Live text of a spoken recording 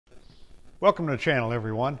Welcome to the channel,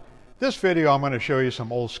 everyone. This video I'm going to show you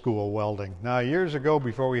some old school welding. Now, years ago,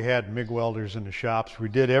 before we had MIG welders in the shops, we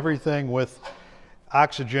did everything with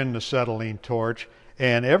oxygen and acetylene torch,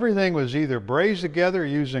 and everything was either brazed together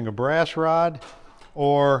using a brass rod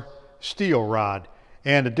or steel rod.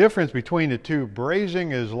 And the difference between the two,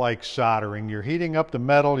 brazing is like soldering. You're heating up the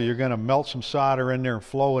metal, you're going to melt some solder in there and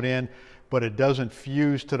flow it in, but it doesn't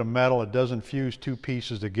fuse to the metal, it doesn't fuse two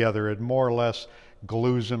pieces together. It more or less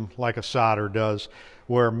glues them like a solder does.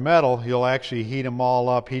 Where metal, you'll actually heat them all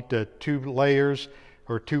up, heat the two layers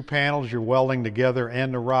or two panels you're welding together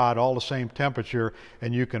and the rod all the same temperature,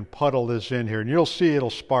 and you can puddle this in here. And you'll see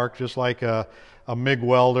it'll spark just like a MIG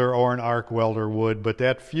welder or an arc welder would, but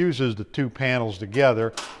that fuses the two panels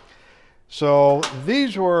together. So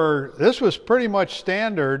this was pretty much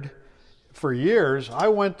standard for years. I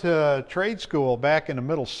went to trade school back in the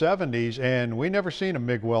middle 70s, and we never seen a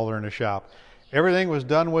MIG welder in the shop. Everything was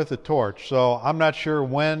done with a torch. So I'm not sure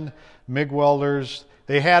when MIG welders,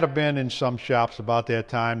 they had been in some shops about that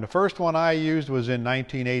time. The first one I used was in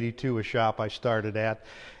 1982, a shop I started at,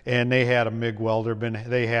 and they had a MIG welder.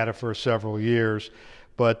 They had it for several years,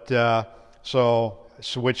 but so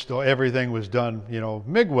switched to everything was done,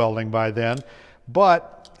 MIG welding by then.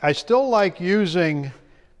 But I still like using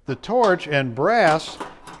the torch and brass.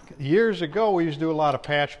 Years ago, we used to do a lot of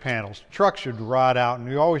patch panels. Trucks would rot out, and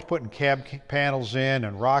we always putting cab panels in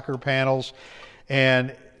and rocker panels.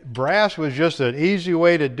 And brass was just an easy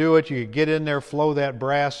way to do it. You could get in there, flow that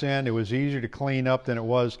brass in. It was easier to clean up than it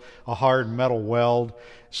was a hard metal weld.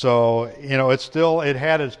 So, it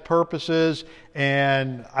had its purposes.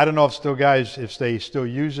 And I don't know if they still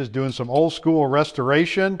use this, doing some old school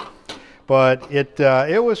restoration. But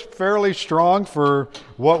it was fairly strong for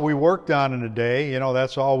what we worked on in the day.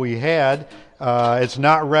 That's all we had. It's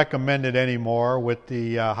not recommended anymore with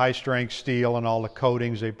the high strength steel and all the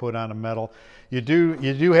coatings they put on the metal. You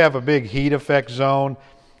do have a big heat effect zone.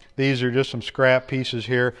 These are just some scrap pieces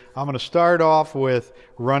here. I'm going to start off with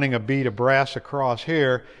running a bead of brass across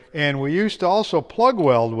here. And we used to also plug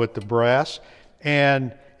weld with the brass.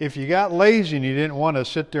 And if you got lazy and you didn't want to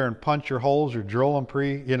sit there and punch your holes or drill them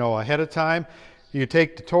ahead of time, you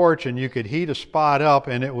take the torch and you could heat a spot up,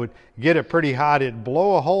 and it would get it pretty hot. It'd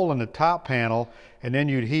blow a hole in the top panel, and then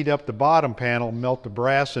you'd heat up the bottom panel, melt the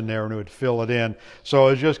brass in there, and it would fill it in. So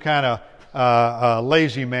it was just kind of a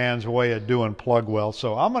lazy man's way of doing plug weld.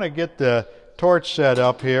 So I'm going to get the torch set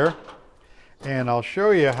up here, and I'll show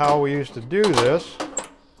you how we used to do this.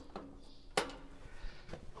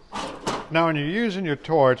 Now, when you're using your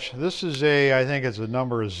torch, this is I think it's a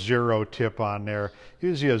number 0 tip on there.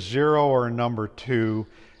 Usually a 0 or a number 2.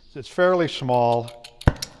 It's fairly small.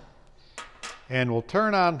 And we'll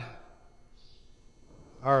turn on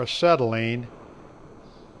our acetylene,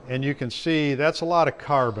 and you can see that's a lot of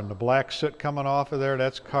carbon. The black soot coming off of there,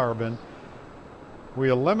 that's carbon. We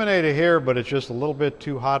eliminate it here, but it's just a little bit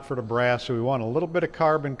too hot for the brass, so we want a little bit of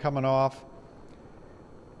carbon coming off.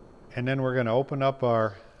 And then we're going to open up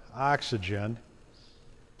our oxygen,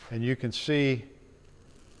 and you can see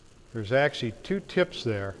there's actually two tips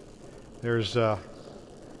there. There's a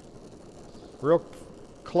real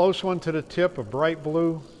close one to the tip, a bright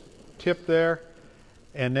blue tip there,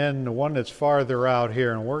 and then the one that's farther out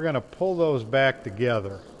here, and we're going to pull those back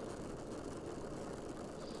together.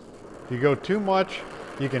 If you go too much,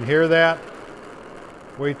 you can hear that,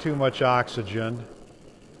 way too much oxygen.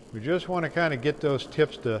 We just want to kind of get those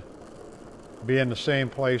tips to be in the same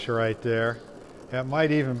place right there. That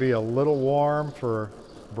might even be a little warm for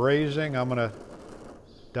brazing. I'm going to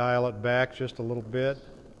dial it back just a little bit.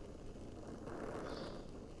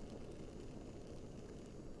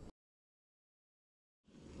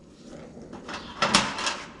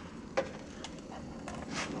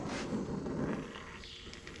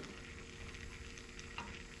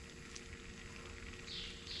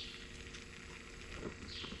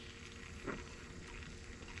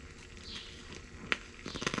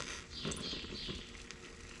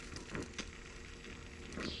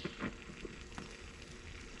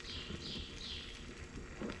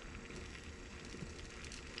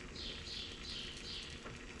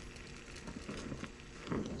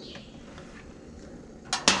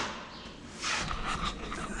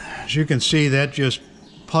 As you can see, that just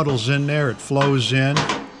puddles in there, it flows in,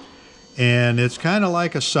 and it's kind of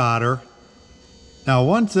like a solder. Now,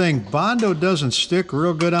 one thing, Bondo doesn't stick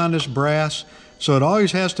real good on this brass, so it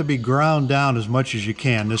always has to be ground down as much as you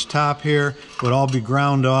can. This top here would all be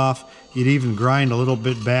ground off. You'd even grind a little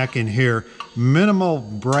bit back in here. Minimal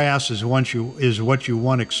brass is what you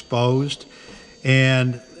want exposed,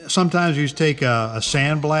 and sometimes you just take a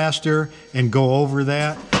sandblaster and go over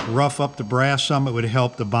that, rough up the brass some. It would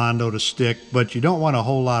help the Bondo to stick, but you don't want a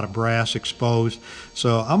whole lot of brass exposed.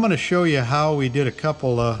 So I'm going to show you how we did a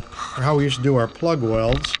couple or how we used to do our plug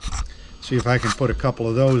welds. See if I can put a couple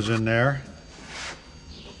of those in there.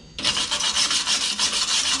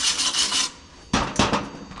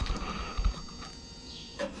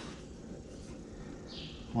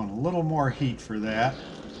 Want a little more heat for that.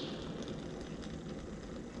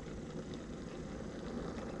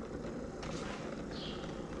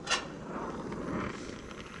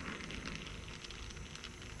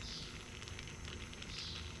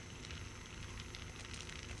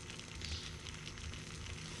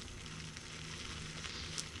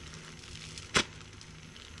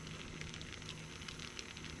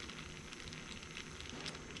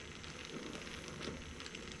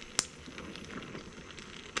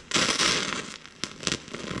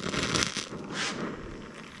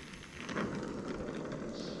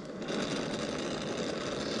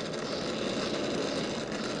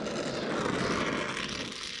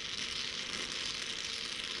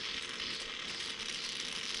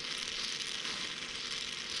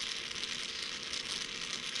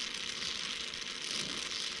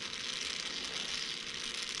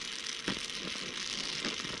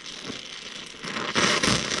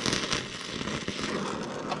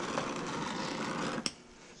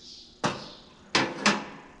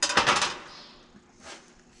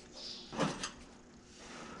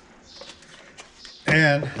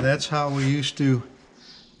 And that's how we used to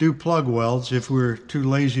do plug welds if we were too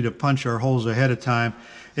lazy to punch our holes ahead of time.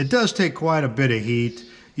 It does take quite a bit of heat.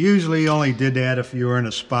 Usually you only did that if you were in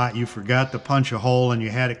a spot you forgot to punch a hole and you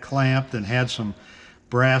had it clamped and had some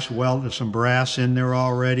brass in there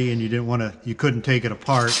already, and you couldn't take it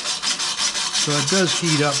apart. So it does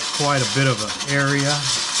heat up quite a bit of an area.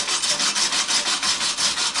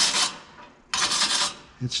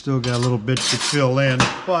 It's still got a little bit to fill in,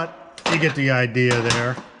 but you get the idea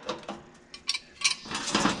there.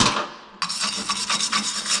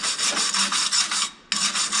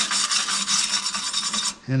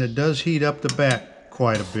 And it does heat up the back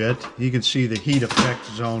quite a bit. You can see the heat effect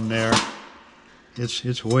zone there.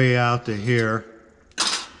 It's way out to here.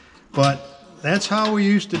 But that's how we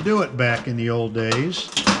used to do it back in the old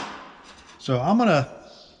days. So I'm gonna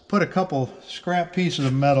put a couple scrap pieces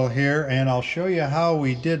of metal here and I'll show you how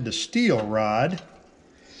we did the steel rod.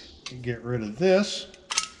 Get rid of this.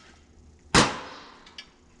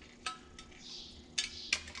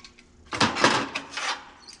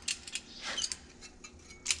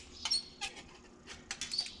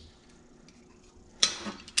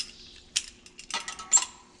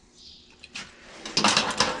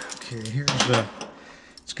 Okay, here's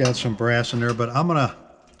it's got some brass in there, but I'm gonna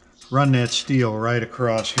run that steel right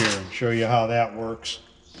across here and show you how that works.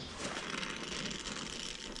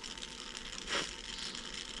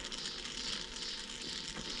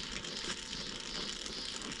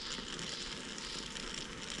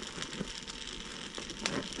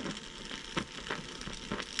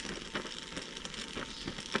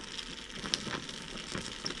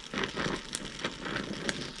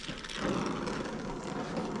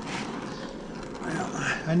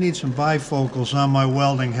 I need some bifocals on my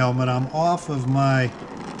welding helmet. I'm off of my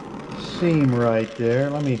seam right there.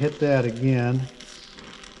 Let me hit that again.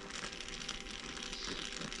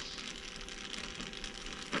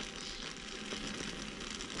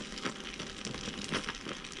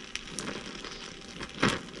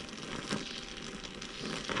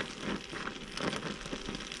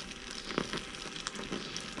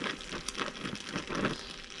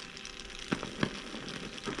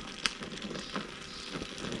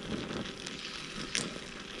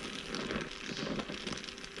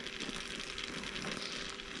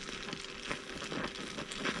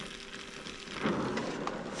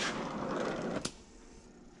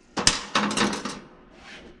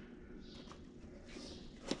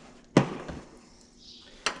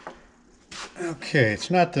 Okay,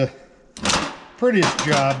 it's not the prettiest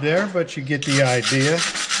job there, but you get the idea.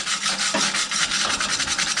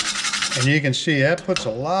 And you can see that puts a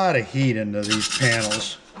lot of heat into these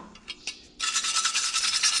panels.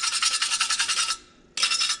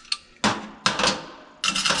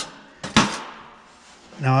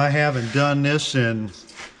 Now I haven't done this in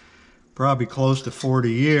probably close to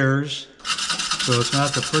 40 years, so it's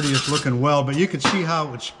not the prettiest looking weld, but you can see how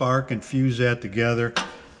it would spark and fuse that together.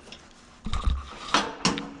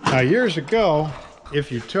 Now years ago,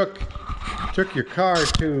 if you took your car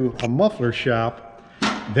to a muffler shop,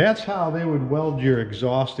 that's how they would weld your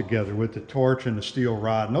exhaust together, with the torch and the steel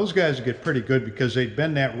rod. And those guys would get pretty good because they'd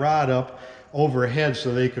bend that rod up overhead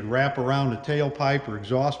so they could wrap around a tailpipe or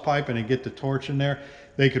exhaust pipe and get the torch in there.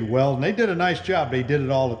 They could weld, and they did a nice job. They did it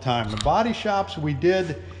all the time. The body shops, we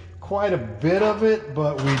did quite a bit of it,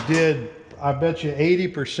 but we did, I bet you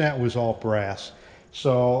 80% was all brass.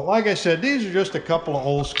 So like I said, these are just a couple of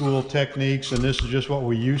old school techniques, and this is just what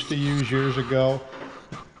we used to use years ago.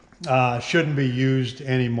 Shouldn't be used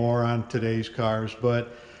anymore on today's cars,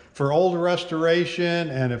 but for old restoration,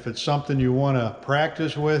 and if it's something you want to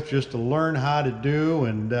practice with just to learn how to do,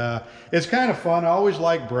 and it's kind of fun. I always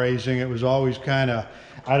liked brazing. It was always kind of,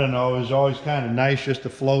 I don't know, it was always kind of nice just to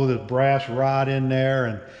flow the brass rod in there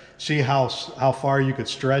and see how far you could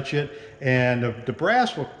stretch it. And the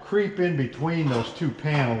brass will creep in between those two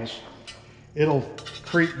panels. It'll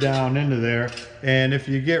creep down into there, and if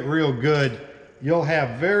you get real good, you'll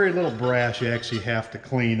have very little brass you actually have to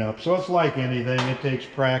clean up. So it's like anything, it takes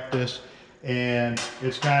practice, and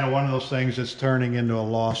it's kind of one of those things that's turning into a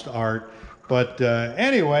lost art. But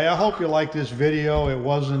anyway, I hope you like this video. It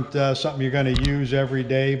wasn't something you're going to use every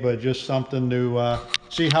day, but just something to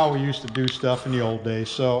see how we used to do stuff in the old days.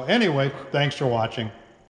 So anyway, thanks for watching.